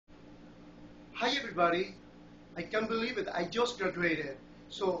Hi everybody, I can't believe it, I just graduated.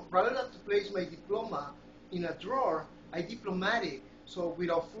 So rather than to place my diploma in a drawer, I Diploma-tic. So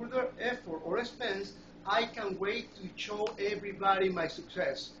without further effort or expense, I can wait to show everybody my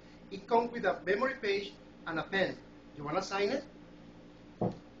success. It comes with a memory page and a pen. You wanna sign it?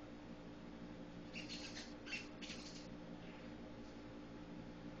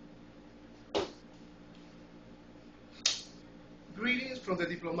 Greetings from the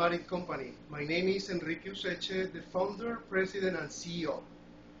Diploma-tic company. My name is Enrique Useche, the founder, president, and CEO.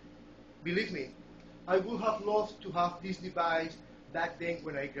 Believe me, I would have loved to have this device back then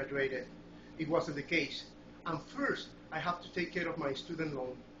when I graduated. It wasn't the case. And first, I have to take care of my student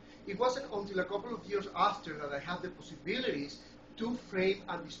loan. It wasn't until a couple of years after that I had the possibilities to frame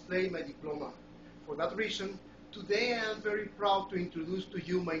and display my diploma. For that reason, today I am very proud to introduce to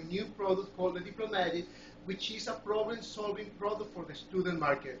you my new product called the Diploma-tic, which is a problem-solving product for the student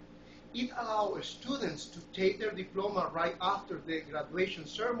market. It allows students to take their diploma right after the graduation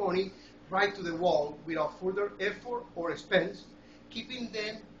ceremony right to the wall without further effort or expense, keeping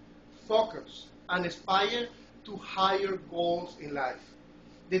them focused and aspire to higher goals in life.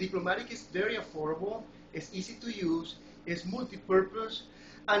 The Diploma-tic is very affordable, it's easy to use, it's multi-purpose,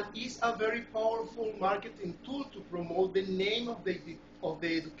 and is a very powerful marketing tool to promote the name of the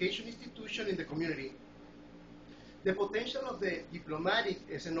education institution in the community. The potential of the Diploma-tic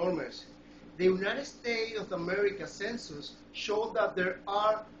is enormous. The United States of America census showed that there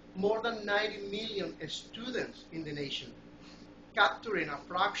are more than 90 million students in the nation. Capturing a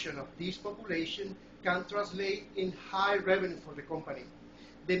fraction of this population can translate in high revenue for the company.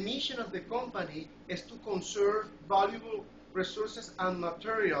 The mission of the company is to conserve valuable resources and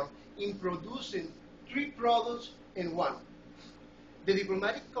material in producing 3 products in one. The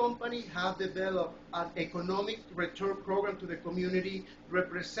Diploma-tic company has developed an economic return program to the community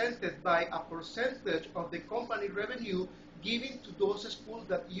represented by a percentage of the company revenue given to those schools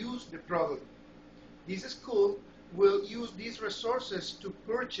that use the product. This school will use these resources to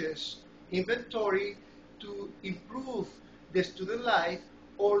purchase inventory to improve the student life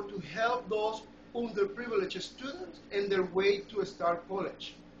or to help those underprivileged students in their way to start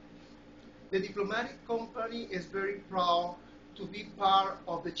college. The Diploma-tic company is very proud to be part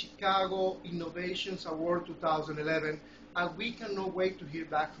of the Chicago Innovations Award 2011, and we cannot wait to hear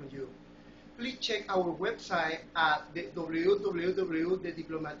back from you. Please check our website at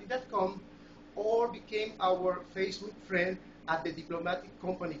www.thediplomatic.com or become our Facebook friend at the Diploma-tic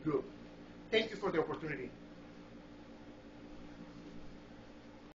Company Group. Thank you for the opportunity.